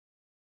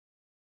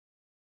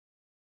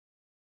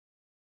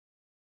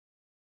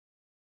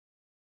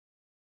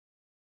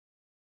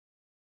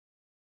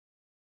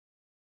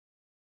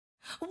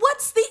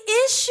What's the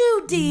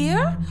issue,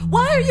 dear?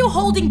 Why are you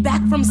holding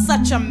back from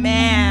such a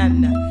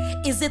man?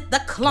 Is it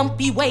the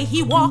clumpy way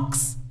he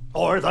walks?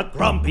 Or the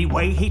grumpy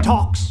way he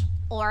talks?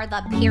 Or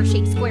the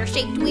pear-shaped,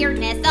 square-shaped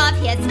weirdness of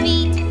his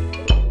feet?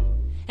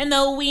 And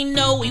though we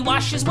know he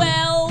washes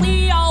well,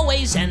 he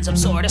always ends up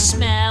sorta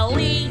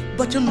smelly.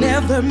 But you'll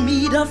never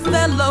meet a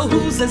fellow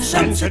who's as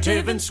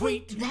Sensitive and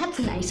sweet. That's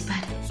nice,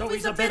 but... So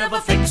he's a bit of a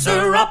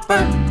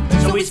fixer-upper.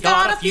 So he's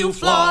got a few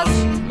flaws.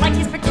 Like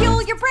his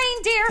peculiar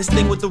reindeer. This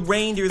thing with the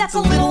reindeer that's a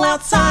little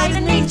outside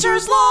of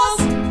nature's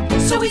laws.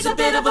 So he's a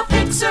bit of a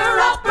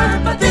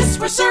fixer-upper, but this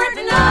we're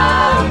certain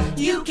of.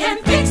 You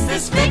can fix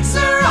this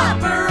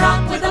fixer-upper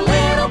up with a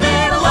little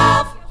bit of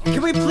love.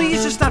 Can we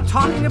please just stop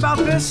talking about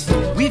this?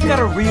 We've got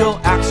a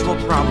real, actual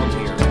problem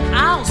here.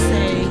 I'll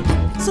say.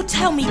 So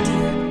tell me,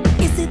 dear,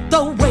 is it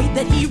the way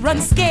that he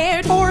runs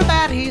scared? Or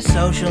that he's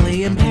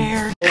socially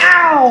impaired?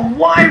 Ow!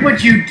 Why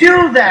would you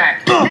do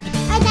that? Or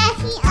that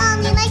he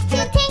only likes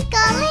to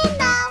tinkle in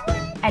the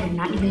woods. I did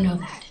not even know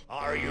that.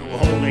 Are you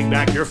holding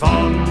back your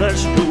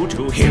fondness due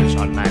to his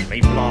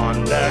unmanly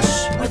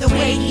blondness? Or the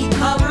way he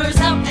covers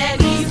up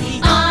that he's the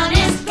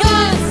honest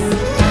goose?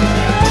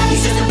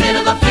 He's just a bit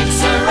of a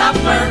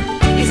fixer-upper.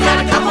 He's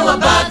got a couple of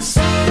bugs.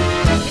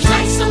 His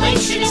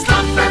isolation is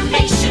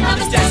confirmation of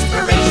his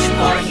desperation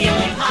for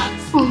healing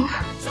hugs.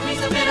 So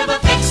he's a bit of a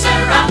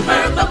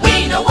fixer-upper, but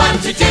we know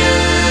what to do.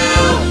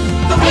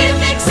 The way to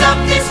fix up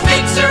this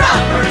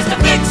fixer-upper is to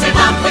fix him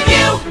up with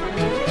you.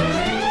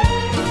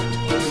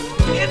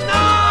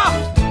 Enough!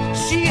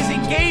 She is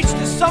engaged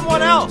to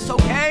someone else,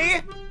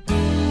 okay?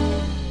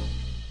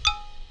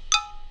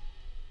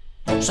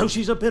 So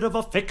she's a bit of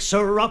a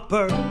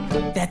fixer-upper.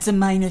 That's a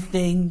minor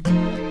thing.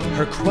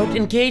 Her quote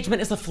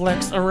engagement is a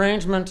flex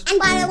arrangement. And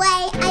by the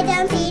way, I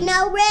don't see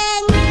no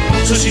ring.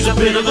 So she's a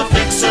bit of a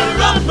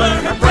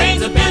fixer-upper. Her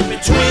brain's a bit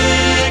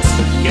betwixt.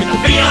 Get the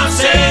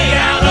fiancé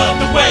out of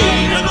the way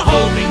and the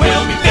whole thing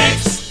will be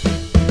fixed.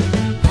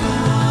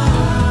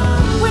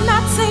 We're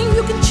not saying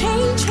you can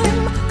change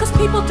him, cause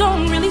people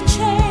don't really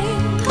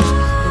change.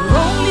 We're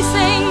only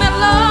saying that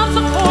love's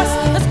a force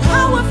that's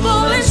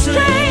powerful and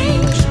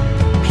strange.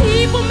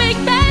 People make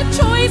bad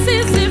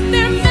choices if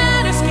they're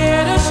mad or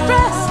scared or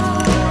stressed.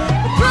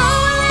 But grow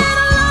a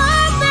little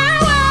like their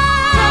way.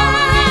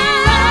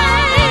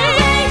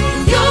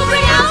 You'll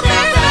bring out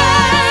their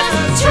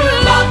best. True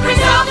love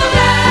brings out the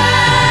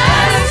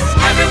best.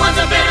 Everyone's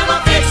a bit of a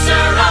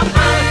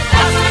fixer-upper.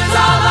 That's what it's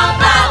all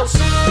about.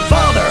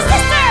 Father!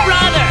 Sister!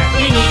 Brother!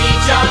 We need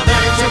each other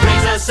to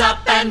raise us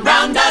up and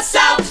round us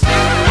out.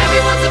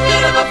 Everyone's a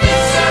bit of a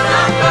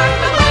fixer-upper,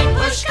 but when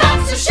push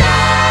comes to shove,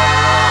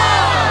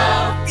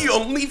 The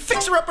only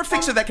fixer-upper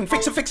fixer that can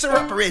fix a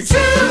fixer-upper is... true.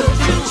 Love,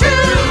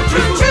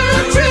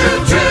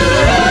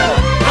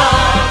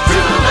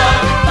 true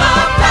love,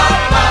 love, love,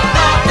 love,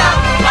 love,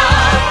 love,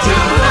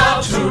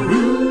 love, true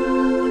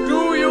love. Do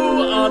you,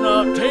 Anna,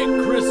 take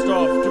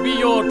Christoph to be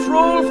your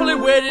trollfully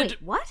wedded...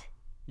 Wait, what?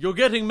 You're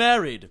getting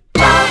married.